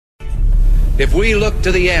if we look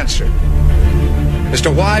to the answer as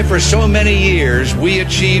to why for so many years we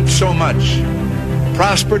achieved so much,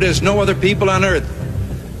 prospered as no other people on earth,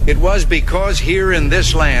 it was because here in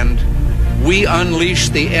this land we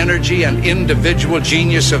unleashed the energy and individual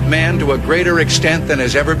genius of man to a greater extent than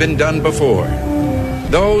has ever been done before.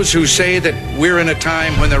 Those who say that we're in a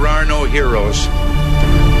time when there are no heroes,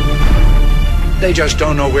 they just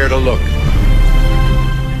don't know where to look.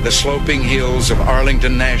 The sloping hills of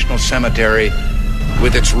Arlington National Cemetery,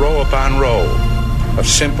 with its row upon row of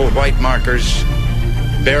simple white markers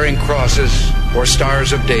bearing crosses or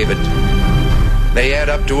stars of David, they add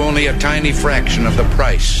up to only a tiny fraction of the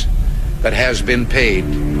price that has been paid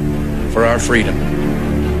for our freedom.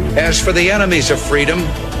 As for the enemies of freedom,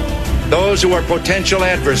 those who are potential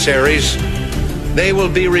adversaries, they will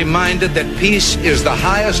be reminded that peace is the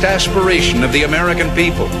highest aspiration of the American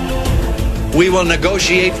people. We will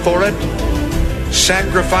negotiate for it,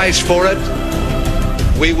 sacrifice for it.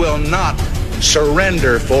 We will not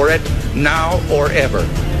surrender for it now or ever.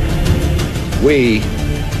 We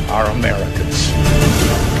are Americans.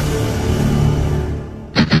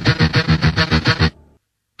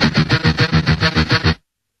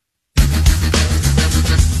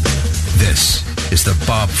 This is the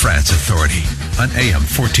Bob Frantz Authority on AM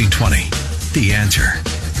 1420. The Answer.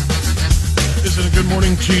 Listen, good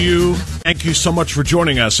morning to you. Thank you so much for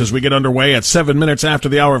joining us as we get underway at 7 minutes after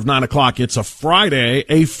the hour of 9 o'clock. It's a Friday,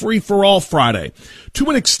 a free-for-all Friday.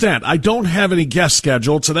 To an extent, I don't have any guests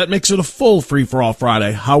scheduled, so that makes it a full free-for-all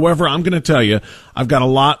Friday. However, I'm going to tell you, I've got a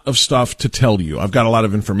lot of stuff to tell you. I've got a lot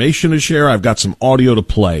of information to share. I've got some audio to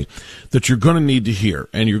play that you're going to need to hear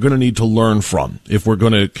and you're going to need to learn from if we're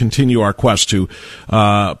going to continue our quest to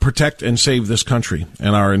protect and save this country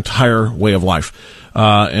and our entire way of life.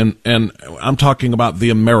 And I'm talking about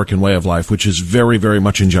the American way of life, which is very, very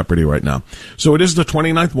much in jeopardy right now. So it is the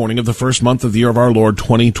 29th morning of the first month of the year of our Lord,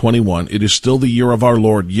 2021. It is still the year of our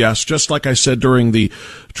Lord. Yes, just like I said during the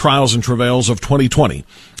trials and travails of 2020.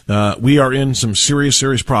 We are in some serious,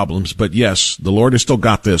 serious problems, but yes, the Lord has still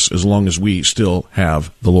got this as long as we still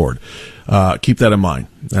have the Lord. Keep that in mind.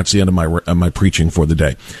 That's the end of my preaching for the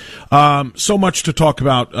day. So much to talk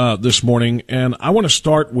about this morning, and I want to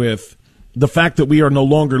start with the fact that we are no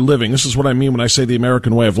longer living, this is what I mean when I say the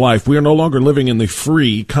American way of life, we are no longer living in the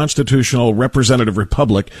free, constitutional, representative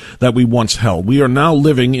republic that we once held. We are now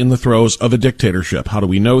living in the throes of a dictatorship. How do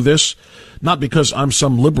we know this? Not because I'm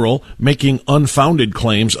some liberal making unfounded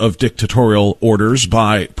claims of dictatorial orders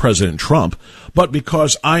by President Trump, but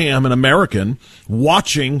because I am an American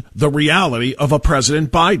watching the reality of a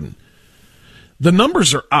President Biden. The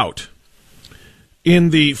numbers are out.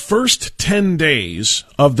 In the first 10 days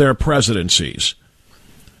of their presidencies,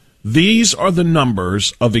 these are the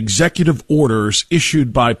numbers of executive orders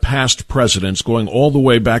issued by past presidents going all the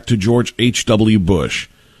way back to George H.W. Bush.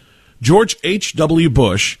 George H.W.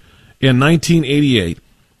 Bush in 1988,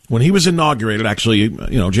 when he was inaugurated, actually,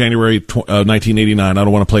 January 1989, I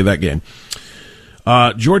don't want to play that game.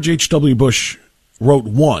 George H.W. Bush wrote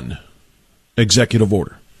one executive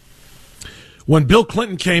order. When Bill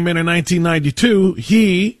Clinton came in 1992,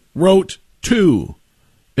 he wrote two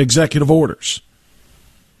executive orders.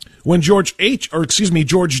 When George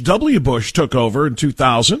W. Bush took over in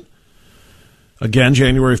 2000, again,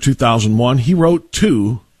 January of 2001, he wrote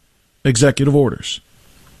two executive orders.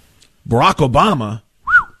 Barack Obama,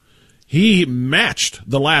 he matched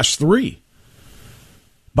the last three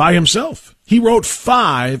by himself. He wrote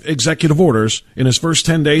 5 executive orders in his first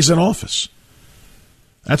 10 days in office.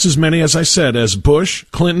 That's as many, as I said, as Bush,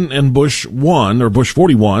 Clinton, and Bush 1, or Bush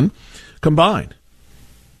 41, combined.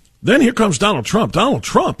 Then here comes Donald Trump. Donald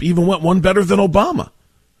Trump even went one better than Obama.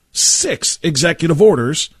 6 executive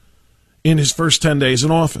orders in his first 10 days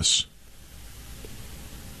in office.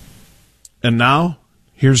 And now,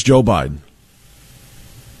 here's Joe Biden.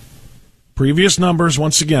 Previous numbers,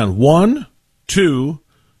 once again, 1, 2,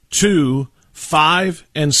 2, 5,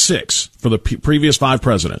 and 6 for the previous 5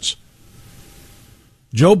 presidents.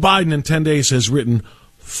 Joe Biden in 10 days has written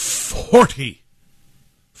 40,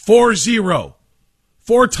 4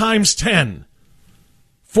 times 10,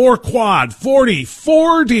 4 quad, 40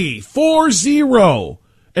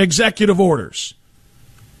 executive orders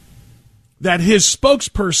that his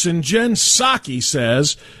spokesperson, Jen Psaki,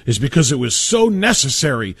 says is because it was so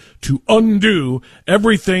necessary to undo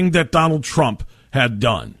everything that Donald Trump had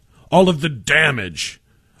done. All of the damage,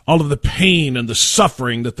 all of the pain and the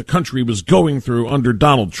suffering that the country was going through under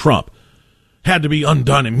Donald Trump had to be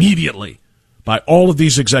undone immediately by all of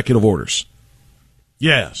these executive orders.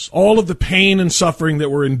 Yes, all of the pain and suffering that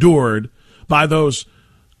were endured by those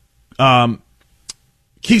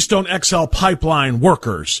Keystone XL pipeline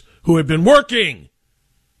workers who have been working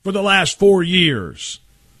for the last 4 years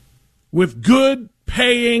with good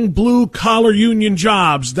paying blue-collar union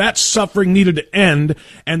jobs. That suffering needed to end,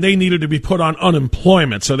 and they needed to be put on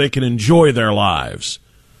unemployment so they can enjoy their lives.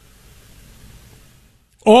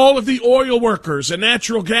 All of the oil workers and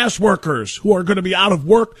natural gas workers who are going to be out of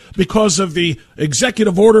work because of the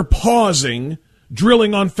executive order pausing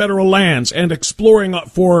drilling on federal lands and exploring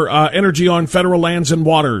for energy on federal lands and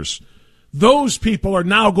waters. Those people are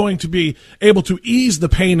now going to be able to ease the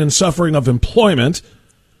pain and suffering of employment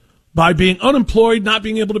by being unemployed, not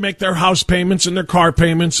being able to make their house payments and their car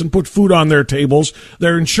payments and put food on their tables,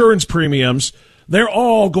 their insurance premiums. They're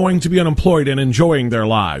all going to be unemployed and enjoying their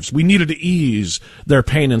lives. We needed to ease their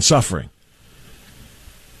pain and suffering.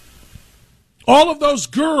 All of those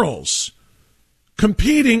girls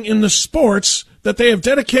competing in the sports that they have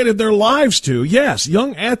dedicated their lives to. Yes,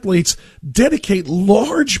 young athletes dedicate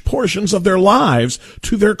large portions of their lives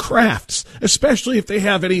to their crafts, especially if they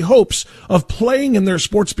have any hopes of playing in their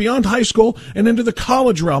sports beyond high school and into the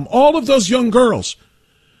college realm. All of those young girls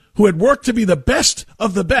who had worked to be the best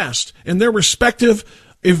of the best in their respective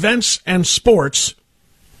events and sports,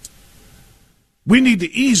 we need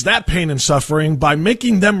to ease that pain and suffering by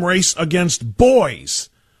making them race against boys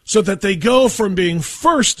so that they go from being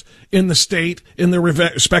first in the state in their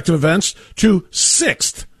respective events to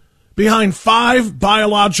sixth behind 5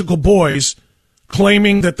 biological boys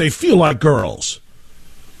claiming that they feel like girls.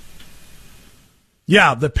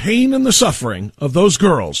 Yeah, the pain and the suffering of those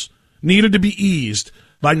girls needed to be eased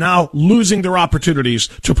by now losing their opportunities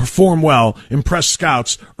to perform well, impress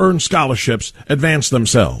scouts, earn scholarships, advance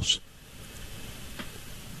themselves.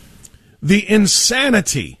 The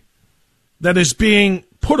insanity that is being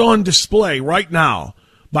put on display right now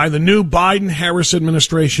by the new Biden-Harris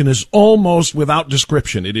administration is almost without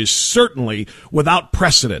description. It is certainly without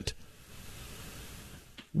precedent.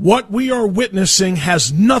 What we are witnessing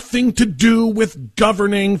has nothing to do with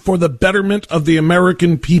governing for the betterment of the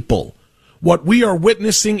American people. What we are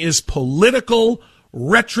witnessing is political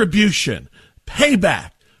retribution,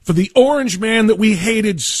 payback for the orange man that we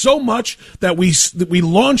hated so much that we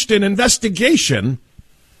launched an investigation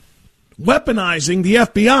weaponizing the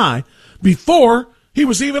FBI before he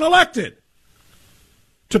was even elected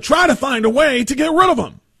to try to find a way to get rid of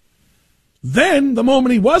him. Then, the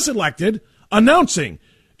moment he was elected, announcing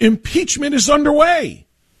impeachment is underway.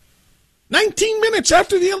 19 minutes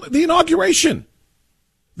after the inauguration.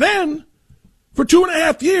 Then, for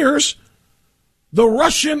 2.5 years, the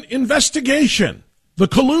Russian investigation, the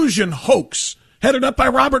collusion hoax headed up by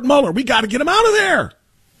Robert Mueller. We got to get him out of there.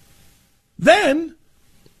 Then,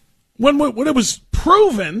 when it was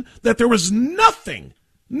proven that there was nothing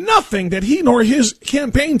that he nor his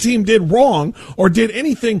campaign team did wrong or did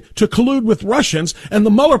anything to collude with Russians, and the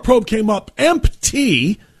Mueller probe came up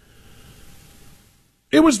empty,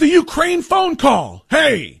 it was the Ukraine phone call.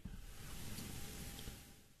 Hey,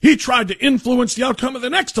 he tried to influence the outcome of the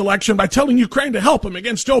next election by telling Ukraine to help him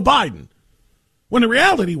against Joe Biden, when the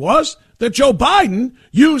reality was that Joe Biden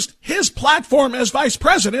used his platform as vice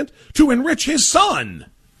president to enrich his son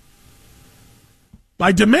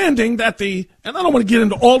by demanding that and I don't want to get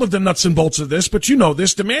into all of the nuts and bolts of this, but you know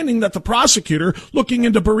this, demanding that the prosecutor looking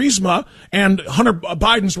into Burisma and Hunter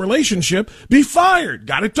Biden's relationship be fired.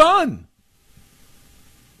 Got it done.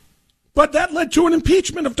 But that led to an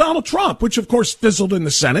impeachment of Donald Trump, which of course fizzled in the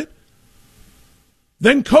Senate.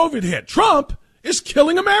 Then COVID hit. Trump is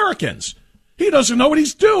killing Americans. He doesn't know what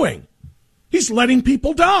he's doing. He's letting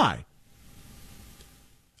people die.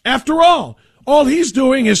 After all he's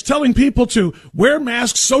doing is telling people to wear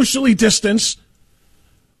masks, socially distance,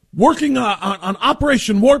 working on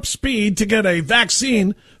Operation Warp Speed to get a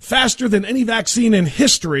vaccine faster than any vaccine in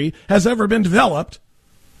history has ever been developed.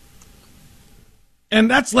 And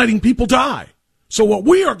that's letting people die. So what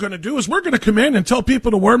we are going to do is we're going to come in and tell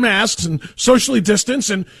people to wear masks and socially distance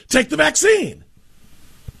and take the vaccine.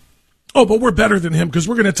 Oh, but we're better than him because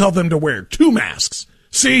we're going to tell them to wear 2 masks.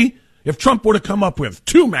 See? If Trump would have come up with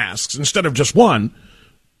 2 masks instead of just 1,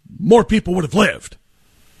 more people would have lived.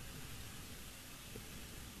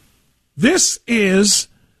 This is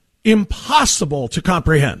impossible to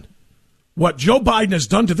comprehend. What Joe Biden has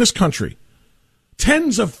done to this country.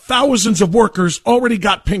 Tens of thousands of workers already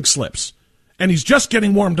got pink slips, and he's just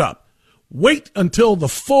getting warmed up. Wait until the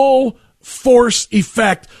full force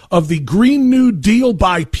effect of the Green New Deal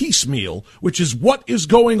by piecemeal, which is what is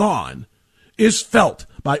going on, is felt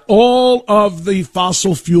by all of the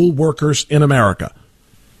fossil fuel workers in America.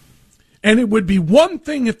 And it would be one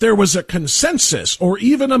thing if there was a consensus or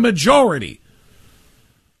even a majority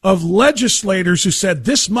of legislators who said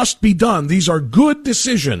this must be done. These are good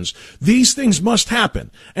decisions. These things must happen.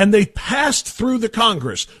 And they passed through the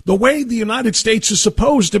Congress the way the United States is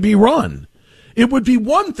supposed to be run. It would be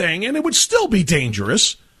one thing, and it would still be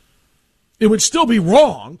dangerous. It would still be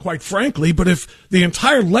wrong, quite frankly, but if the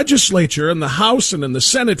entire legislature in the House and in the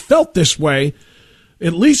Senate felt this way,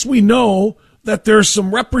 at least we know that there's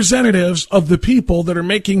some representatives of the people that are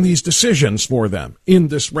making these decisions for them in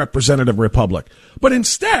this representative republic. But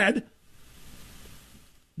instead,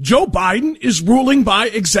 Joe Biden is ruling by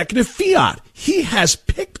executive fiat. He has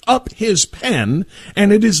picked up his pen,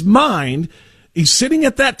 and in his mind, he's sitting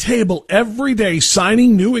at that table every day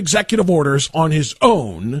signing new executive orders on his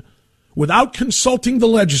own without consulting the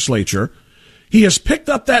legislature. He has picked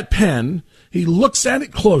up that pen. He looks at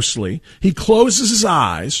it closely. He closes his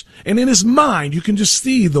eyes. And in his mind, you can just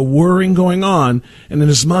see the whirring going on. And in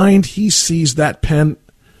his mind, he sees that pen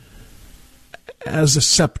as a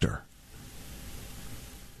scepter.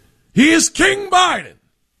 He is King Biden.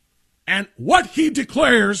 And what he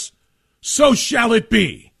declares, so shall it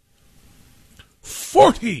be.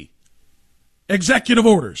 40 executive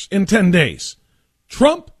orders in 10 days.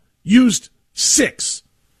 Trump used 6.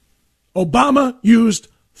 Obama used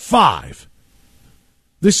 5.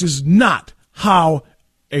 This is not how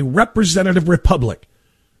a representative republic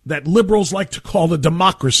that liberals like to call a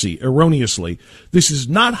democracy erroneously, this is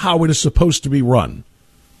not how it is supposed to be run.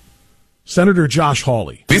 Senator Josh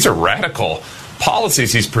Hawley. These are radical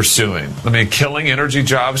policies he's pursuing. I mean, killing energy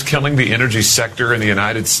jobs, killing the energy sector in the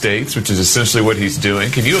United States, which is essentially what he's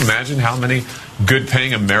doing. Can you imagine how many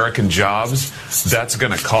good-paying American jobs that's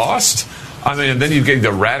going to cost? I mean, and then you get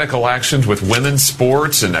the radical actions with women's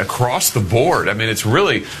sports and across the board. I mean, it's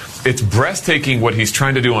breathtaking what he's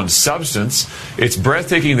trying to do on substance. It's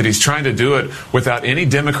breathtaking that he's trying to do it without any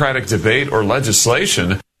democratic debate or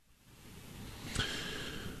legislation.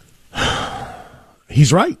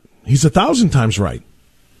 He's right. He's 1,000 times right.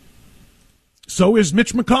 So is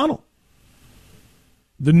Mitch McConnell.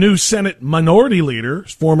 The new Senate minority leader,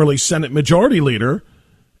 formerly Senate majority leader,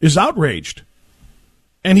 is outraged.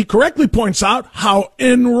 And he correctly points out how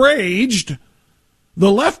enraged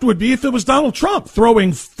the left would be if it was Donald Trump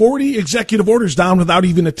throwing 40 executive orders down without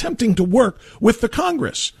even attempting to work with the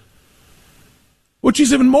Congress. Which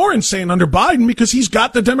is even more insane under Biden because he's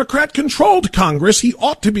got the Democrat-controlled Congress he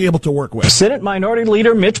ought to be able to work with. Senate Minority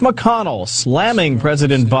Leader Mitch McConnell slamming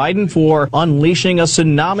President Biden for unleashing a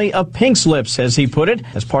tsunami of pink slips, as he put it,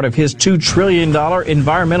 as part of his $2 trillion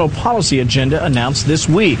environmental policy agenda announced this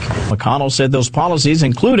week. McConnell said those policies,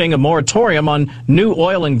 including a moratorium on new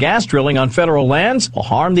oil and gas drilling on federal lands, will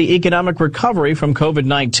harm the economic recovery from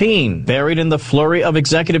COVID-19. Buried in the flurry of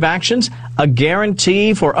executive actions, a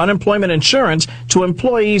guarantee for unemployment insurance to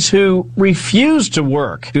employees who refuse to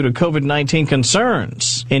work due to COVID-19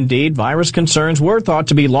 concerns. Indeed, virus concerns were thought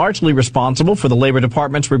to be largely responsible for the Labor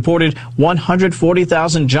Department's reported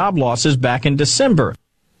 140,000 job losses back in December.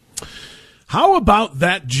 How about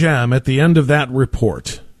that gem at the end of that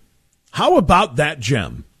report? How about that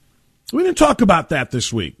gem? We didn't talk about that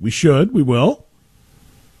this week. We should. We will.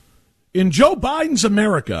 In Joe Biden's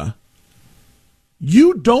America,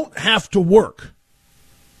 you don't have to work.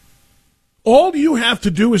 All you have to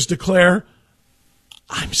do is declare,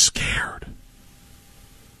 I'm scared.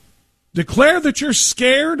 Declare that you're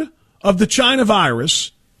scared of the China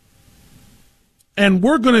virus, and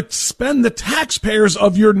we're going to spend the taxpayers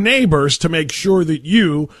of your neighbors to make sure that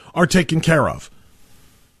you are taken care of.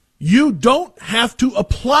 You don't have to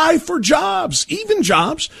apply for jobs, even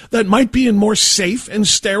jobs that might be in more safe and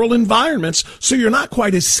sterile environments, so you're not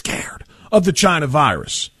quite as scared of the China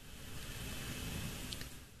virus.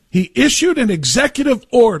 He issued an executive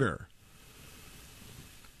order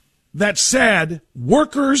that said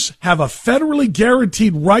workers have a federally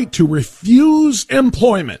guaranteed right to refuse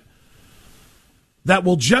employment that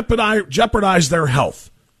will jeopardize their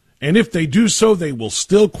health. And if they do so, they will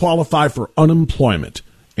still qualify for unemployment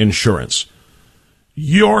insurance.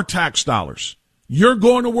 Your tax dollars. You're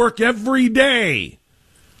going to work every day,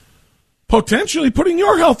 potentially putting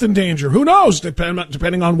your health in danger. Who knows,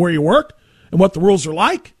 depending on where you work and what the rules are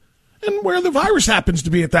like and where the virus happens to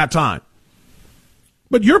be at that time.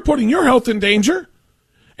 But you're putting your health in danger,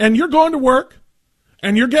 and you're going to work,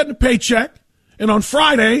 and you're getting a paycheck, and on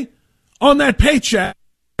Friday, on that paycheck,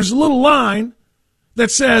 there's a little line that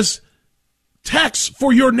says, tax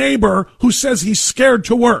for your neighbor who says he's scared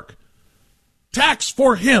to work. Tax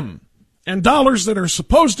for him. And dollars that are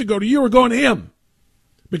supposed to go to you are going to him.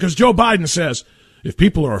 Because Joe Biden says, if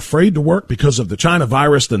people are afraid to work because of the China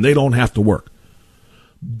virus, then they don't have to work.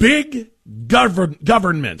 Big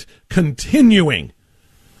government continuing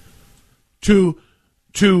to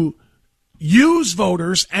to use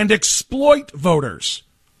voters and exploit voters,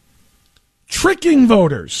 tricking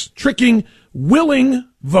willing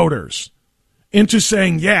voters into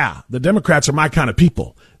saying, yeah, the Democrats are my kind of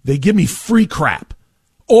people. They give me free crap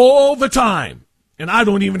all the time, and I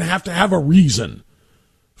don't even have to have a reason.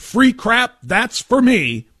 Free crap, that's for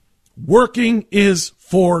me. Working is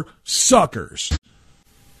for suckers.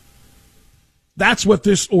 That's what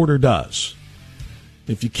this order does.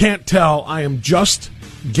 If you can't tell, I am just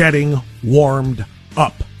getting warmed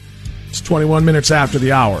up. It's 21 minutes after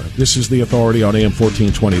the hour. This is The Authority on AM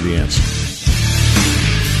 1420, The Answer.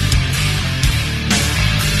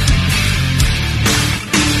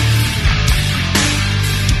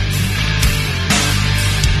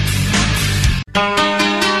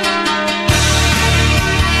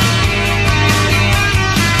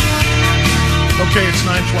 Okay, it's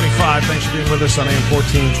 9:25. Thanks for being with us on AM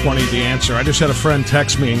 1420, The Answer. I just had a friend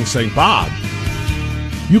text me and say, Bob,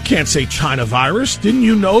 you can't say China virus. Didn't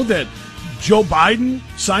you know that Joe Biden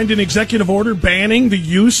signed an executive order banning the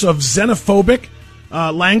use of xenophobic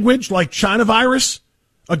language like China virus?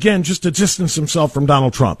 Again, just to distance himself from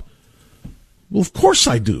Donald Trump. Well, of course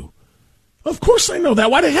I do. Of course I know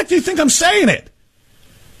that. Why the heck do you think I'm saying it?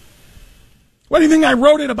 Why do you think I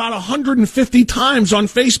wrote it about 150 times on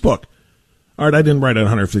Facebook? All right, I didn't write it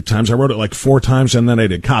 150 times. I wrote it like 4 times, and then I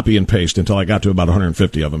did copy and paste until I got to about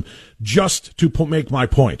 150 of them, just to make my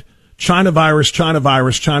point. China virus, China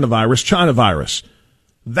virus, China virus, China virus.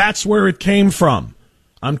 That's where it came from.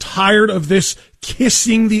 I'm tired of this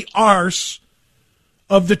kissing the arse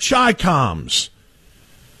of the Chi-Coms.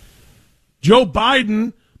 Joe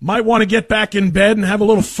Biden might want to get back in bed and have a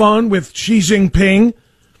little fun with Xi Jinping,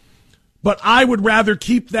 but I would rather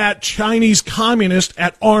keep that Chinese communist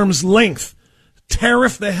at arm's length,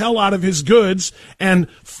 tariff the hell out of his goods, and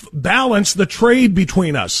balance the trade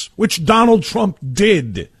between us, which Donald Trump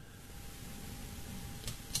did.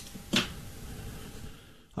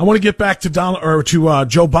 I want to get back to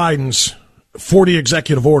Joe Biden's 40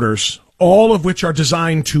 executive orders, all of which are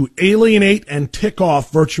designed to alienate and tick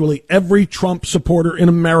off virtually every Trump supporter in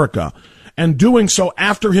America, and doing so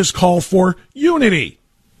after his call for unity.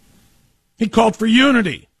 He called for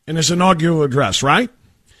unity in his inaugural address, right?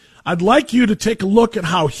 I'd like you to take a look at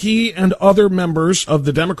how he and other members of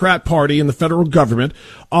the Democrat Party and the federal government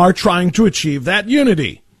are trying to achieve that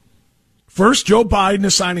unity. First, Joe Biden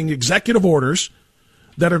is signing executive orders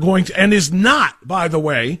that are going to, and is not, by the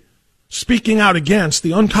way, speaking out against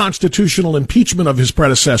the unconstitutional impeachment of his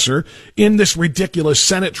predecessor in this ridiculous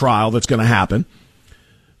Senate trial that's going to happen,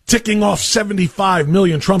 ticking off 75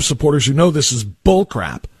 million Trump supporters who know this is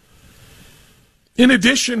bullcrap. In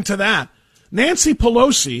addition to that, Nancy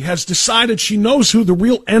Pelosi has decided she knows who the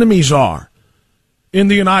real enemies are in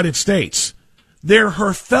the United States. They're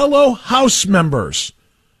her fellow House members,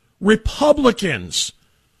 Republicans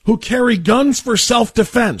who carry guns for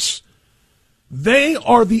self-defense. They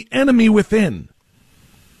are the enemy within.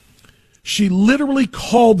 She literally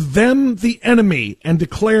called them the enemy and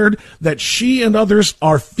declared that she and others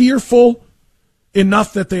are fearful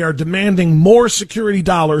enough that they are demanding more security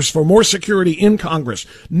dollars for more security in Congress.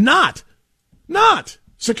 Not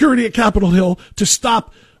security at Capitol Hill to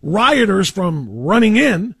stop rioters from running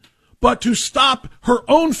in, but to stop her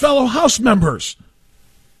own fellow House members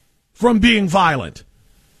from being violent.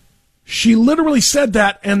 She literally said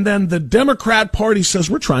that, and then the Democrat Party says,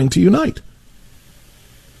 we're trying to unite.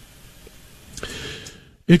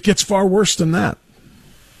 It gets far worse than that.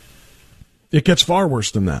 It gets far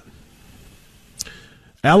worse than that.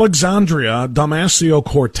 Alexandria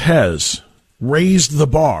Ocasio-Cortez raised the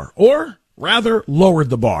bar, or rather lowered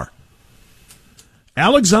the bar.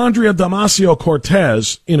 Alexandria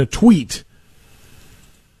Ocasio-Cortez, in a tweet,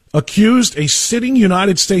 accused a sitting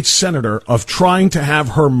United States senator of trying to have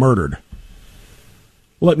her murdered.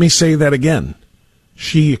 Let me say that again.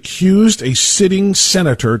 She accused a sitting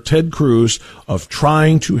senator, Ted Cruz, of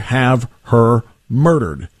trying to have her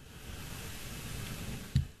murdered.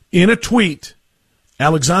 In a tweet,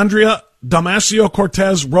 Alexandria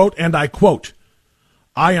Ocasio-Cortez wrote, and I quote,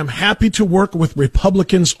 I am happy to work with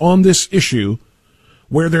Republicans on this issue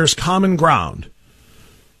where there's common ground.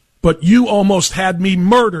 But you almost had me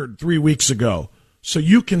murdered 3 weeks ago, so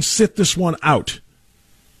you can sit this one out.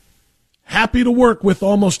 Happy to work with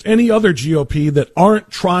almost any other GOP that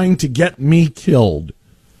aren't trying to get me killed.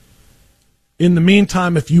 In the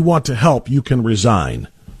meantime, if you want to help, you can resign.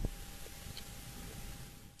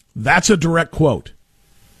 That's a direct quote.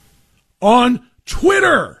 On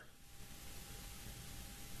Twitter.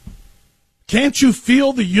 Can't you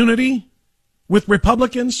feel the unity with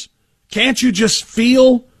Republicans? Can't you just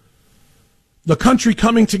feel the country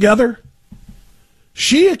coming together?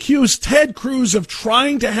 She accused Ted Cruz of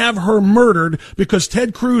trying to have her murdered because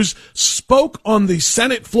Ted Cruz spoke on the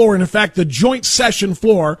Senate floor, and in fact the joint session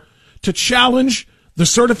floor, to challenge the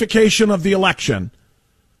certification of the election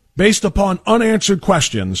based upon unanswered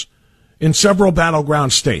questions in several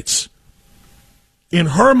battleground states. In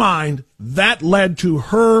her mind, that led to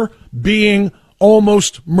her being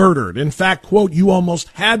almost murdered. In fact, quote, "You almost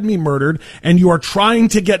had me murdered, and you are trying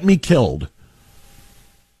to get me killed."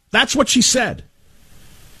 That's what she said.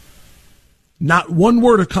 Not one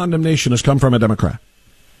word of condemnation has come from a Democrat.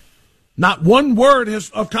 Not one word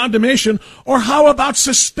of condemnation, or how about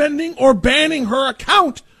suspending or banning her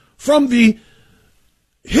account from the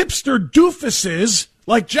hipster doofuses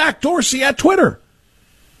like Jack Dorsey at Twitter.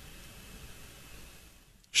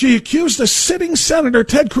 She accused a sitting senator,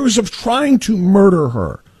 Ted Cruz, of trying to murder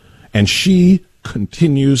her. And she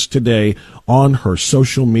continues today on her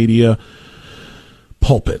social media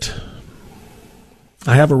pulpit.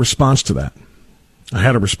 I have a response to that. I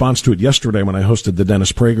had a response to it yesterday when I hosted the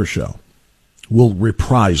Dennis Prager Show. We'll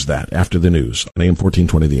reprise that after the news on AM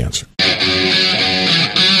 1420 The Answer.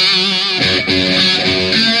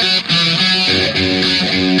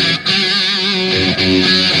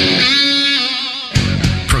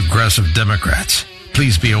 Progressive Democrats,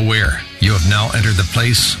 please be aware you have now entered the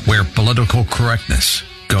place where political correctness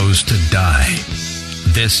goes to die.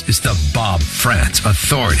 This is the Bob France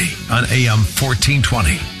Authority on AM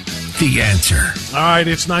 1420. The Answer. All right,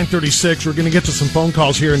 it's 9:36. We're going to get to some phone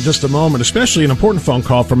calls here in just a moment, especially an important phone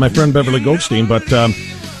call from my friend Beverly Goldstein. But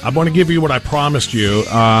I want to give you what I promised you.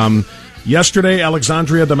 Yesterday,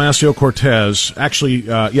 Alexandria Ocasio-Cortez, actually,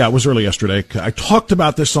 it was early yesterday. I talked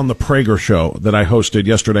about this on the Prager Show that I hosted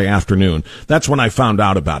yesterday afternoon. That's when I found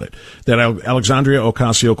out about it, that Alexandria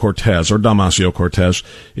Ocasio-Cortez, or Damasio-Cortez,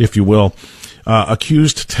 if you will,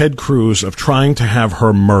 accused Ted Cruz of trying to have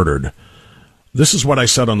her murdered. This is what I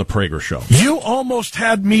said on the Prager Show. "You almost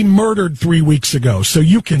had me murdered 3 weeks ago, so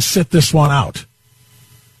you can sit this one out."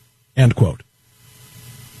 End quote.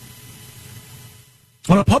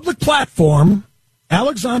 On a public platform,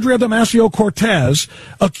 Alexandria Ocasio-Cortez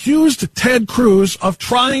accused Ted Cruz of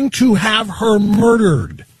trying to have her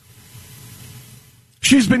murdered.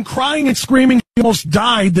 She's been crying and screaming she almost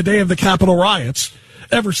died the day of the Capitol riots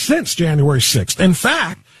ever since January 6th. In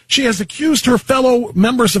fact, she has accused her fellow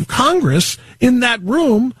members of Congress in that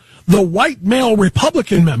room, the white male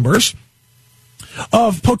Republican members,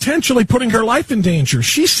 of potentially putting her life in danger.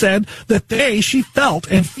 She said that she felt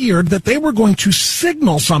and feared that they were going to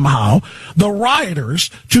signal somehow the rioters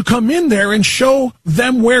to come in there and show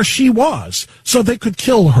them where she was so they could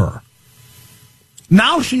kill her.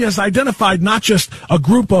 Now she has identified not just a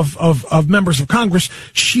group of members of Congress.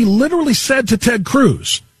 She literally said to Ted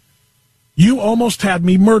Cruz, "You almost had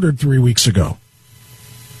me murdered 3 weeks ago."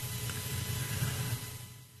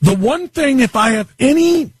 The one thing, if I have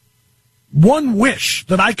any one wish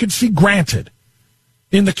that I could see granted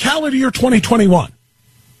in the calendar year 2021,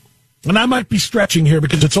 and I might be stretching here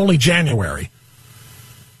because it's only January,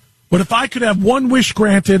 but if I could have one wish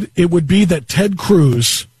granted, it would be that Ted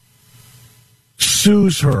Cruz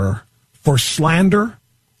sues her for slander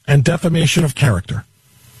and defamation of character.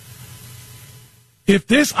 If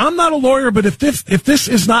this, I'm not a lawyer, but if this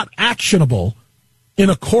is not actionable in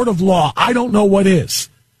a court of law, I don't know what is.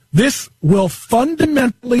 This will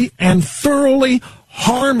fundamentally and thoroughly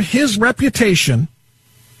harm his reputation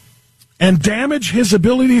and damage his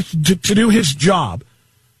ability to do his job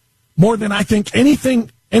more than I think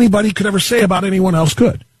anything anybody could ever say about anyone else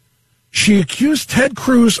could. She accused Ted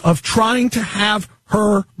Cruz of trying to have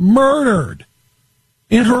her murdered,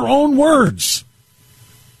 in her own words.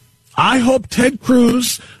 I hope Ted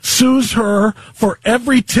Cruz sues her for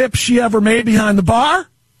every tip she ever made behind the bar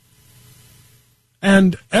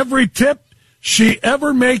and every tip she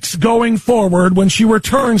ever makes going forward when she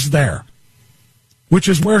returns there, which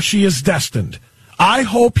is where she is destined. I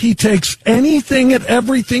hope he takes anything and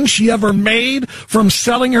everything she ever made from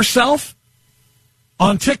selling herself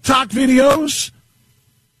on TikTok videos,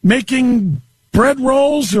 making bread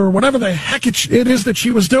rolls or whatever the heck it is that she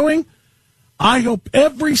was doing. I hope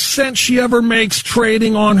every cent she ever makes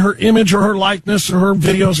trading on her image or her likeness or her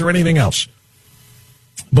videos or anything else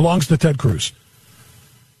belongs to Ted Cruz.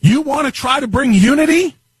 You want to try to bring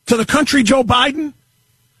unity to the country, Joe Biden?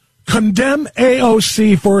 Condemn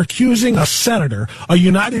AOC for accusing a senator, a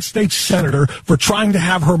United States senator, for trying to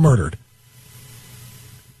have her murdered.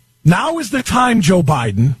 Now is the time, Joe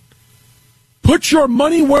Biden. Put your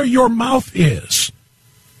money where your mouth is.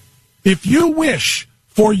 If you wish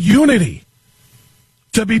for unity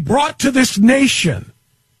to be brought to this nation,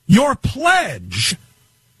 your pledge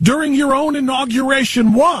during your own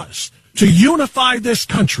inauguration was to unify this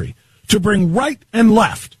country, to bring right and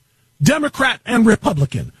left, Democrat and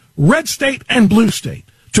Republican, red state and blue state,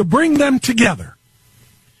 to bring them together.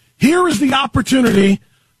 Here is the opportunity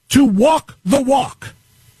to walk the walk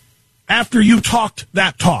after you talked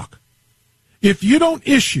that talk. If you don't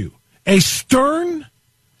issue a stern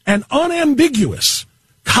and unambiguous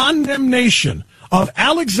condemnation of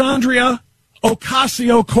Alexandria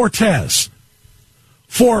Ocasio-Cortez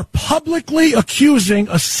for publicly accusing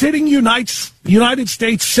a sitting United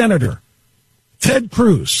States Senator, Ted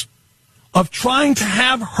Cruz, of trying to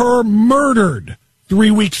have her murdered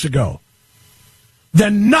 3 weeks ago,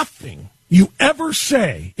 then nothing you ever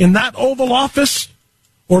say in that Oval Office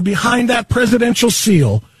or behind that presidential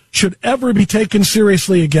seal should ever be taken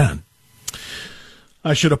seriously again.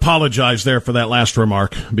 I should apologize there for that last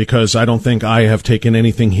remark, because I don't think I have taken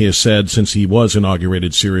anything he has said since he was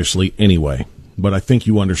inaugurated seriously anyway. But I think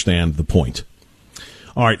you understand the point.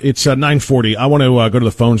 All right, it's 9:40. I want to go to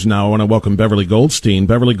the phones now. I want to welcome Beverly Goldstein.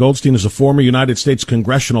 Beverly Goldstein is a former United States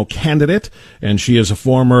congressional candidate, and she is a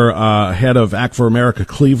former head of Act for America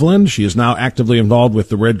Cleveland. She is now actively involved with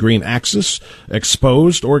the Red Green Axis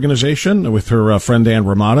Exposed organization with her friend Dan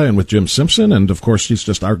Ramada and with Jim Simpson, and, of course, she's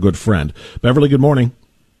just our good friend. Beverly, good morning.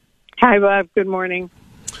 Hi, Bob. Good morning.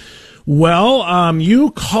 Well, you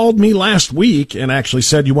called me last week and actually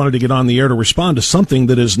said you wanted to get on the air to respond to something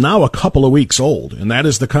that is now a couple of weeks old, and that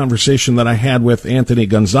is the conversation that I had with Anthony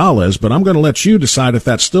Gonzalez, but I'm going to let you decide if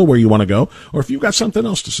that's still where you want to go or if you've got something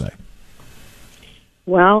else to say.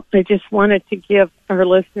 Well, I just wanted to give our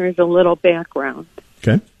listeners a little background.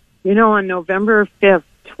 Okay. You know, on November 5th,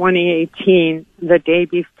 2018, the day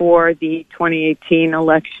before the 2018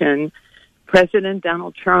 election, President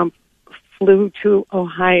Donald Trump flew to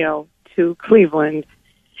Ohio, to Cleveland,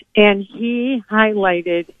 and he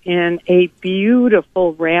highlighted in a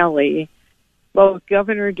beautiful rally both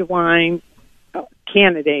Governor DeWine,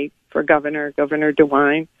 candidate for governor, Governor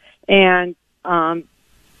DeWine, and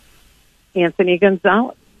Anthony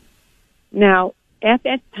Gonzalez. Now, at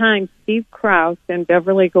that time, Steve Cruz and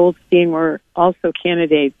Beverly Goldstein were also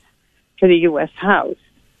candidates for the U.S. House,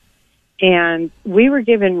 and we were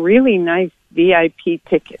given really nice VIP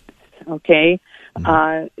tickets, okay?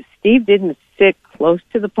 Steve didn't sit close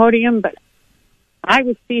to the podium, but I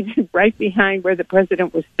was seated right behind where the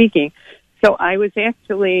president was speaking. So I was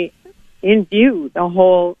actually in view the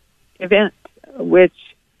whole event, which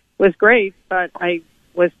was great, but I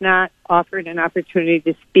was not offered an opportunity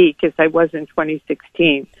to speak as I was in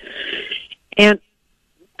 2016. And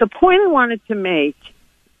the point I wanted to make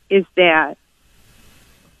is that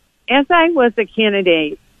as I was a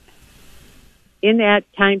candidate in that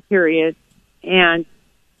time period and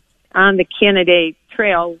on the candidate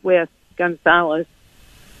trail with Gonzalez,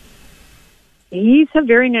 he's a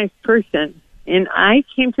very nice person. And I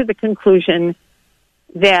came to the conclusion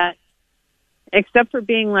that except for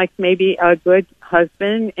being like maybe a good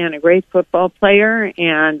husband and a great football player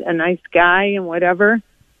and a nice guy and whatever,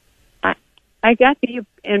 I got to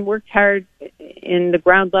and worked hard in the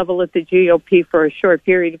ground level at the GOP for a short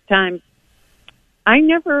period of time. I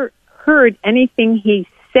never heard anything he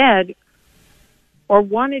said or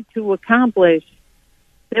wanted to accomplish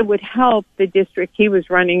that would help the district he was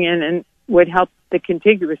running in and would help the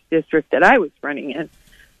contiguous district that I was running in.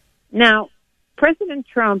 Now, President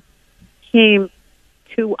Trump came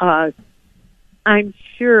to us, I'm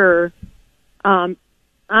sure, on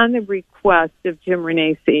the request of Jim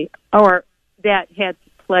Renacci, or that had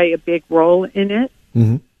to play a big role in it,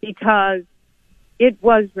 because it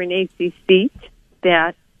was Renacci's seat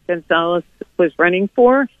that Gonzalez was running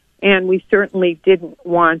for, and we certainly didn't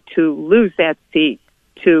want to lose that seat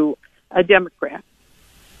to a Democrat.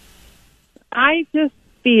 I just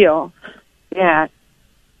feel that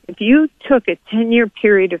if you took a 10-year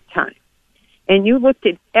period of time and you looked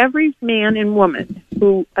at every man and woman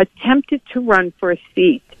who attempted to run for a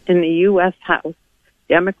seat in the U.S. House,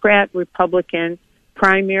 Democrat, Republican,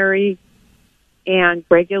 primary, and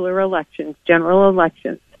regular elections, general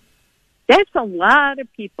elections, that's a lot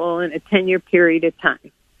of people in a 10-year period of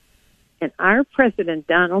time. And our president,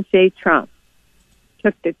 Donald J. Trump,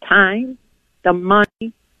 took the time, the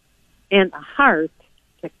money, and the heart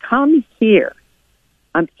to come here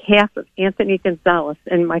on behalf of Anthony Gonzalez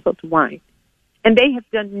and Michael DeWine. And they have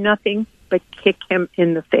done nothing but kick him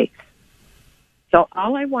in the face. So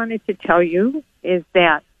all I wanted to tell you is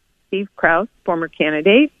that Steve Cruz, former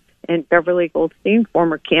candidate, and Beverly Goldstein,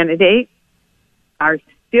 former candidate, are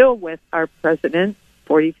still with our president,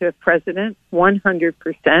 45th president,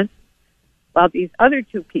 100%, while these other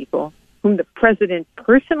two people, whom the president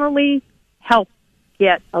personally helped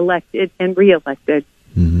get elected and reelected,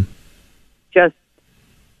 just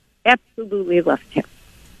absolutely left him.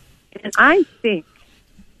 And I think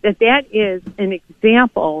that is an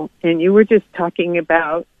example, and you were just talking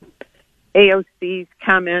about AOC's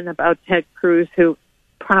comment about Ted Cruz, who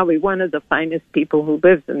probably one of the finest people who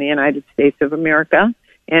lives in the United States of America,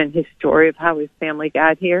 and his story of how his family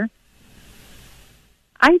got here.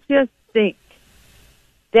 I just think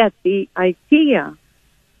that the idea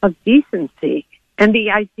of decency and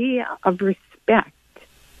the idea of respect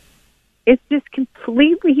is just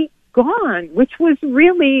completely gone, which was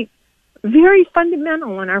really very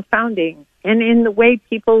fundamental in our founding and in the way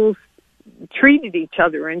people treated each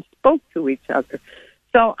other and spoke to each other.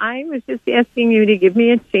 So I was just asking you to give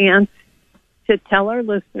me a chance to tell our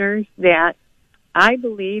listeners that I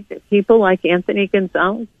believe that people like Anthony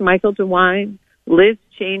Gonzalez, Michael DeWine, Liz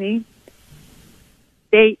Cheney,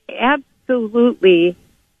 they absolutely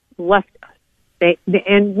left us.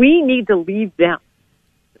 And we need to leave them.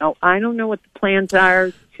 So I don't know what the plans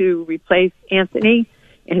are to replace Anthony.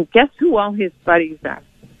 And guess who all his buddies are?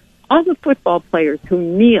 All the football players who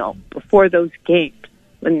kneel before those games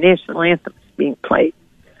when the national anthem is being played.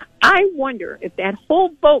 I wonder if that whole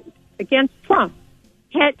vote against Trump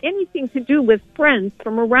had anything to do with friends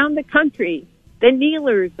from around the country, the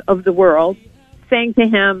kneelers of the world, saying to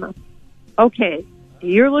him, okay,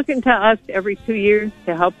 you're looking to us every 2 years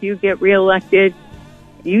to help you get reelected.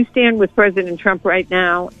 You stand with President Trump right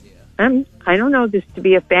now. I don't know this to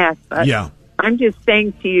be a fact, but yeah. I'm just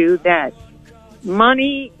saying to you that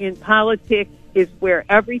money in politics is where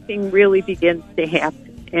everything really begins to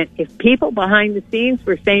happen. And if people behind the scenes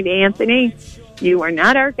were saying to Anthony, you are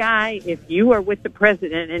not our guy if you are with the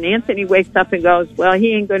president, and Anthony wakes up and goes, well,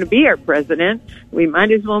 he ain't going to be our president, we might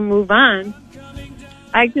as well move on.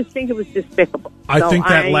 I just think it was despicable. I think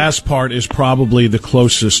that last part is probably the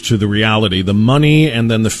closest to the reality. The money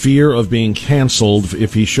and then the fear of being canceled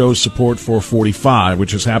if he shows support for 45,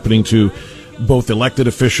 which is happening to both elected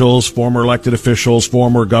officials, former elected officials,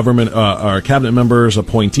 former government or cabinet members,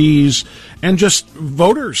 appointees, and just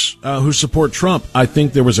voters who support Trump. I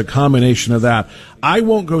think there was a combination of that. I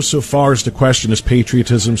won't go so far as to question his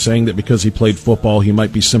patriotism, saying that because he played football, he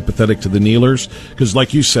might be sympathetic to the kneelers. Because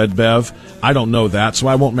like you said, Bev, I don't know that, so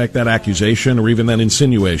I won't make that accusation or even that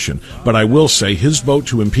insinuation. But I will say his vote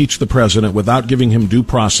to impeach the president without giving him due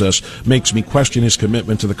process makes me question his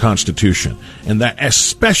commitment to the Constitution. And that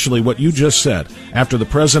especially what you just said, after the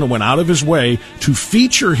president went out of his way to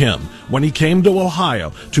feature him when he came to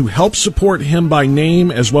Ohio, to help support him by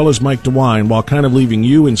name as well as Mike DeWine, while kind of leaving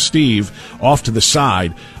you and Steve off to the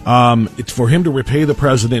side. For him to repay the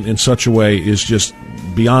president in such a way is just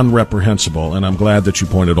beyond reprehensible, and I'm glad that you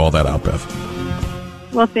pointed all that out,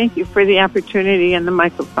 Bev. Well, thank you for the opportunity and the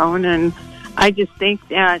microphone, and I just think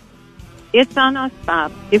that it's on us,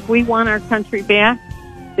 Bob. If we want our country back,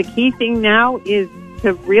 the key thing now is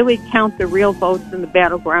to really count the real votes in the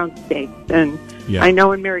battleground states. And yeah. I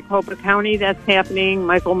know in Maricopa County that's happening.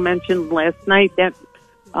 Michael mentioned last night that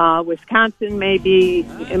Wisconsin may be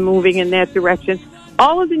moving in that direction.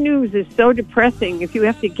 All of the news is so depressing. If you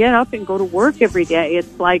have to get up and go to work every day,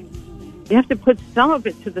 it's like you have to put some of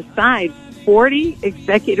it to the side. 40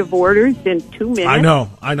 executive orders in 2 minutes. I know.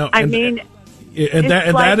 And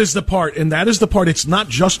that is the part. And that is the part. It's not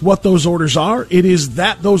just what those orders are. It is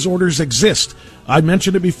that those orders exist. I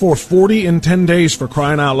mentioned it before, 40 in 10 days, for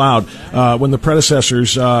crying out loud, when the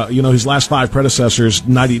predecessors, his last 5 predecessors,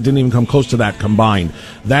 didn't even come close to that combined.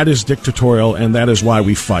 That is dictatorial, and that is why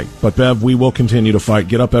we fight. But, Bev, we will continue to fight.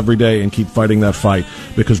 Get up every day and keep fighting that fight,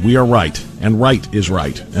 because we are right, and right is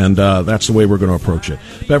right. And that's the way we're going to approach it.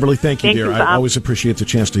 Beverly, thank you, dear. I always appreciate the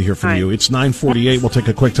chance to hear from you. It's 9:48. We'll take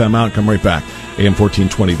a quick time out and come right back. AM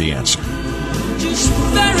 1420, The Answer. Just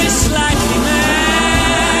very slightly, man.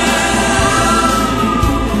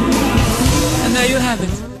 And there you have it.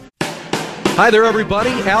 Hi there, everybody.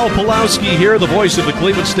 Al Pulowski here, the voice of the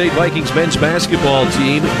Cleveland State Vikings men's basketball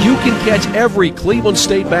team. You can catch every Cleveland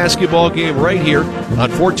State basketball game right here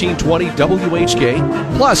on 1420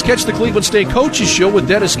 WHK. Plus, catch the Cleveland State Coaches Show with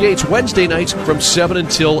Dennis Gates Wednesday nights from 7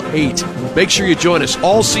 until 8. Make sure you join us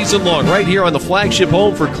all season long right here on the flagship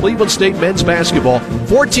home for Cleveland State men's basketball,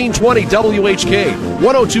 1420 WHK,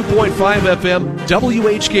 102.5 FM,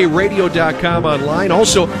 WHKRadio.com online,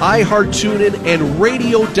 also iHeart, TuneIn, and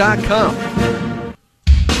Radio.com.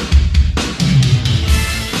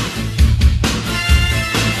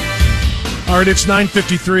 All right, it's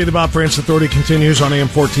 9:53. The Bob France Authority continues on AM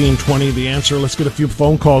 1420. The Answer. Let's get a few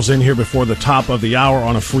phone calls in here before the top of the hour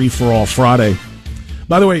on a free-for-all Friday.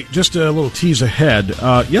 By the way, just a little tease ahead.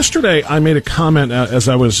 Yesterday, I made a comment as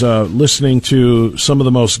I was listening to some of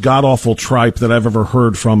the most god-awful tripe that I've ever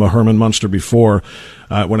heard from a Herman Munster before,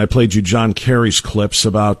 when I played you John Kerry's clips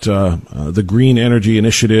about the green energy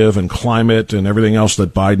initiative and climate and everything else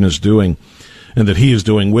that Biden is doing and that he is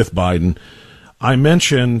doing with Biden. I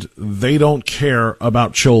mentioned they don't care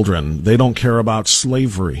about children. They don't care about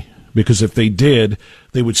slavery, because if they did,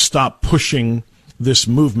 they would stop pushing this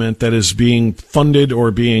movement that is being funded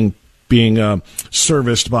or being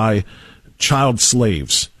serviced by child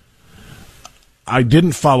slaves. I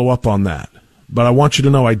didn't follow up on that, but I want you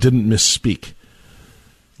to know I didn't misspeak.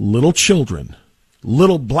 Little children,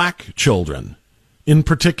 little black children in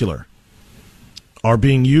particular, are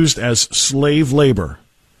being used as slave labor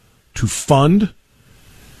to fund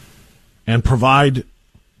and provide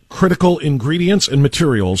critical ingredients and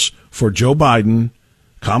materials for Joe Biden,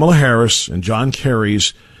 Kamala Harris, and John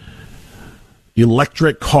Kerry's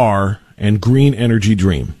electric car and green energy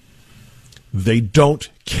dream. They don't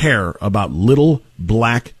care about little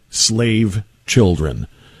black slave children.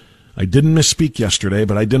 I didn't misspeak yesterday,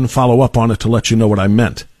 but I didn't follow up on it to let you know what I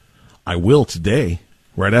meant. I will today,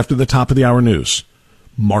 right after the top of the hour news.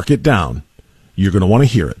 Mark it down. You're going to want to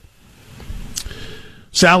hear it.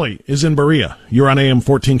 Sally is in Berea. You're on AM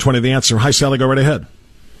 1420 The Answer. Hi, Sally. Go right ahead.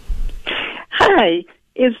 Hi.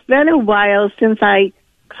 It's been a while since I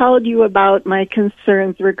called you about my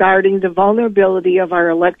concerns regarding the vulnerability of our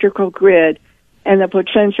electrical grid and the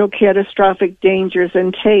potential catastrophic dangers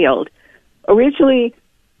entailed. Originally,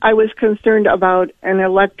 I was concerned about an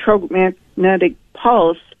electromagnetic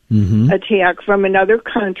pulse attack from another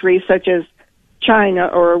country, such as China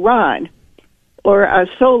or Iran, or a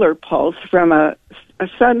solar pulse from a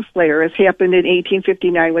sun flare, as happened in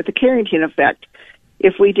 1859 with the Carrington effect,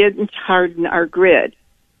 if we didn't harden our grid,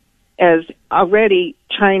 as already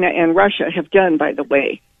China and Russia have done, by the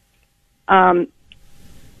way. Some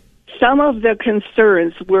of the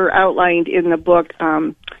concerns were outlined in the book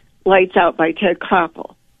Lights Out by Ted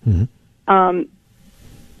Koppel.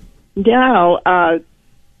 Now,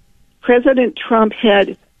 President Trump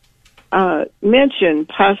had mentioned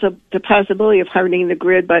the possibility of hardening the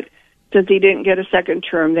grid, but since he didn't get a second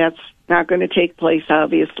term, that's not going to take place,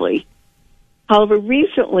 obviously. However,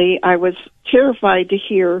 recently I was terrified to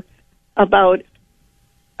hear about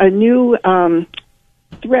a new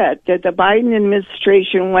threat that the Biden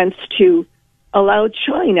administration wants to allow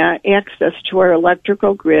China access to our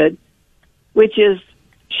electrical grid, which is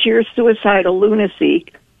sheer suicidal lunacy,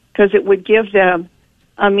 because it would give them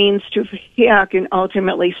a means to hack and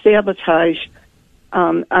ultimately sabotage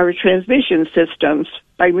our transmission systems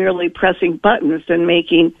by merely pressing buttons and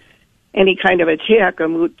making any kind of attack a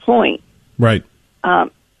moot point. Right.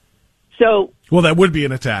 Well, that would be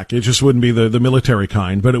an attack. It just wouldn't be the military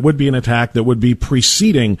kind, but it would be an attack that would be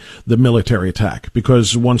preceding the military attack,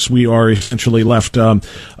 because once we are essentially left,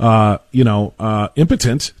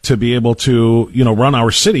 impotent to be able to, run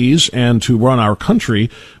our cities and to run our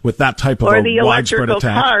country with that type of a widespread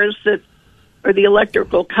attack. Or the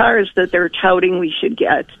electrical cars that they're touting we should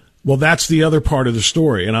get. Well, that's the other part of the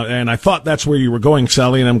story, and I thought that's where you were going,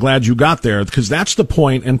 Sally, and I'm glad you got there, because that's the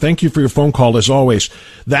point, and thank you for your phone call, as always.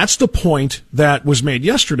 That's the point that was made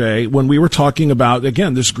yesterday when we were talking about,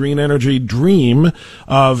 again, this green energy dream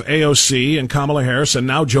of AOC and Kamala Harris and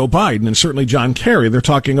now Joe Biden and certainly John Kerry. They're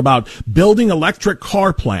talking about building electric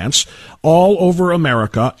car plants all over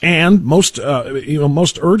America, and most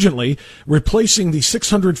urgently, replacing the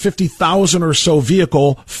 650,000 or so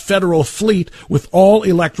vehicle federal fleet with all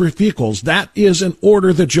electric vehicles. That is an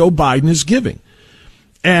order that Joe Biden is giving.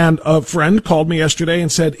 And a friend called me yesterday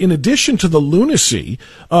and said, in addition to the lunacy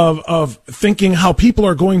of thinking how people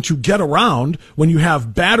are going to get around when you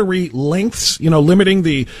have battery lengths, limiting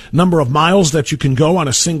the number of miles that you can go on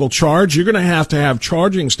a single charge, you're going to have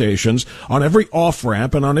charging stations on every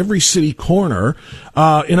off-ramp and on every city corner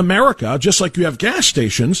in America, just like you have gas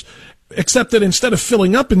stations, except that instead of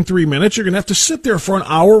filling up in 3 minutes, you're going to have to sit there for an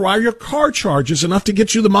hour while your car charges enough to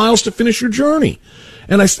get you the miles to finish your journey.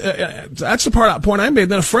 And that's the point I made.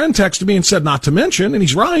 Then a friend texted me and said, not to mention, and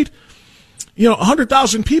he's right,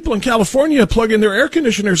 100,000 people in California plug in their air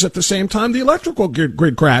conditioners at the same time the electrical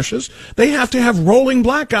grid crashes. They have to have rolling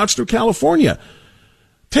blackouts through California.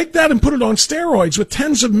 Take that and put it on steroids with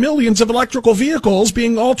tens of millions of electrical vehicles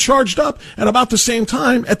being all charged up at about the same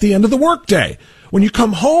time at the end of the workday. When you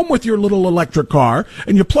come home with your little electric car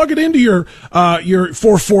and you plug it into your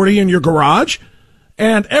 440 in your garage,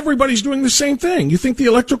 and everybody's doing the same thing, you think the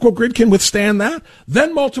electrical grid can withstand that?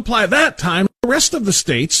 Then multiply that time the rest of the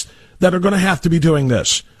states that are going to have to be doing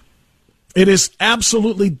this. It is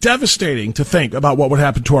absolutely devastating to think about what would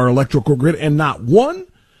happen to our electrical grid, and not one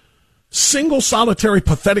single solitary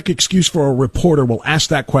pathetic excuse for a reporter will ask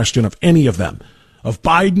that question of any of them, of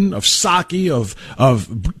Biden, of Psaki,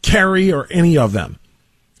 of Kerry, or any of them.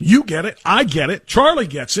 You get it. I get it. Charlie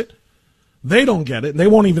gets it. They don't get it, and they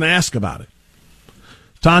won't even ask about it.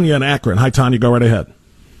 Tanya in Akron. Hi, Tanya. Go right ahead.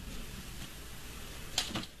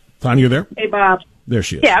 Tanya, you there? Hey, Bob. There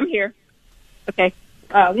she is. Yeah, I'm here. Okay.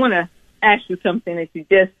 I want to ask you something that you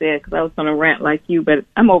just said, because I was going to rant like you, but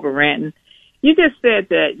I'm over ranting. You just said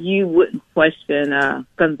that you wouldn't question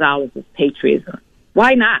Gonzalez's patriotism.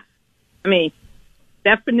 Why not? I mean,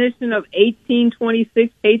 definition of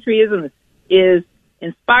 1826 patriotism is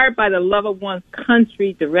inspired by the love of one's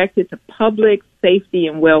country, directed to public safety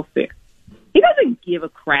and welfare. He doesn't give a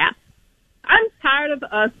crap. I'm tired of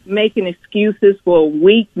us making excuses for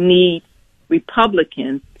weak-kneed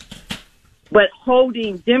Republicans, but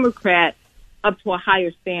holding Democrats up to a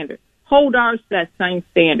higher standard. Hold ours to that same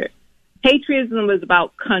standard. Patriotism is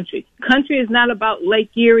about country. Country is not about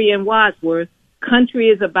Lake Erie and Wadsworth. Country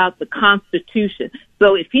is about the Constitution.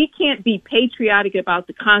 So if he can't be patriotic about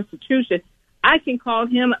the Constitution, I can call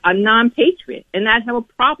him a non-patriot and not have a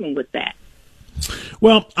problem with that.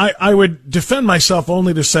 Well, I would defend myself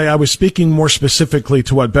only to say I was speaking more specifically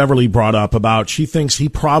to what Beverly brought up about she thinks he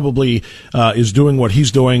probably is doing what he's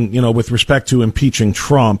doing, with respect to impeaching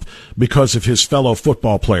Trump because of his fellow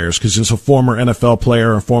football players, because he's a former NFL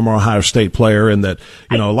player, a former Ohio State player, and that,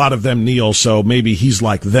 a lot of them kneel, so maybe he's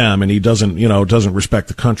like them and he doesn't respect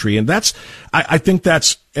the country. And I think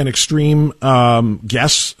that's an extreme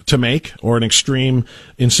guess to make, or an extreme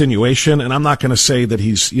insinuation, and I'm not going to say that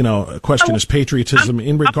he's question his patriotism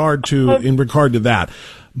in regard to that.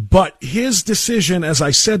 But his decision, as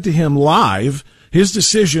I said to him live, his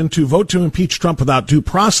decision to vote to impeach Trump without due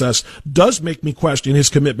process does make me question his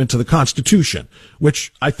commitment to the Constitution,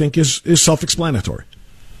 which I think is self-explanatory.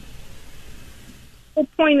 The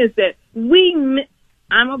point is that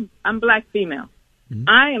I'm black female. Mm-hmm.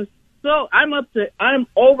 I'm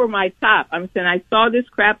over my top. I'm saying I saw this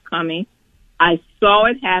crap coming. I saw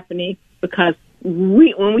it happening, because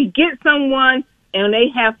when we get someone and they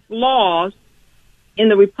have flaws in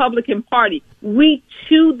the Republican Party, we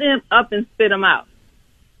chew them up and spit them out.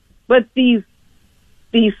 But these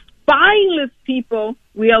spineless people,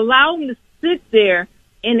 we allow them to sit there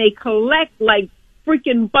and they collect like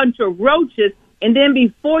freaking bunch of roaches, and then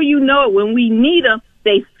before you know it, when we need them,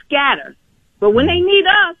 they scatter. But when they need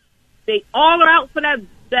us, they all are out for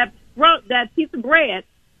that piece of bread.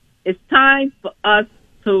 It's time for us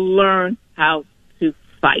to learn how to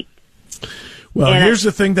fight. Well, here's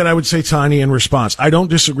the thing that I would say, Tanya, in response. I don't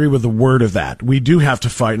disagree with a word of that. We do have to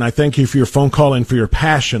fight, and I thank you for your phone call and for your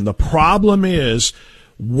passion. The problem is,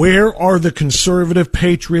 where are the conservative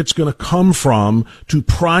patriots going to come from to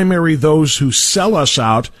primary those who sell us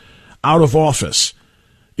out of office?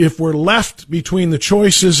 If we're left between the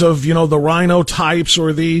choices of, the rhino types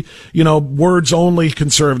or the, words-only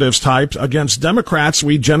conservatives types against Democrats,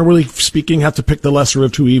 we generally speaking have to pick the lesser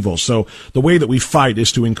of two evils. So the way that we fight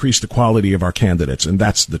is to increase the quality of our candidates, and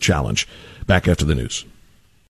that's the challenge. Back after the news.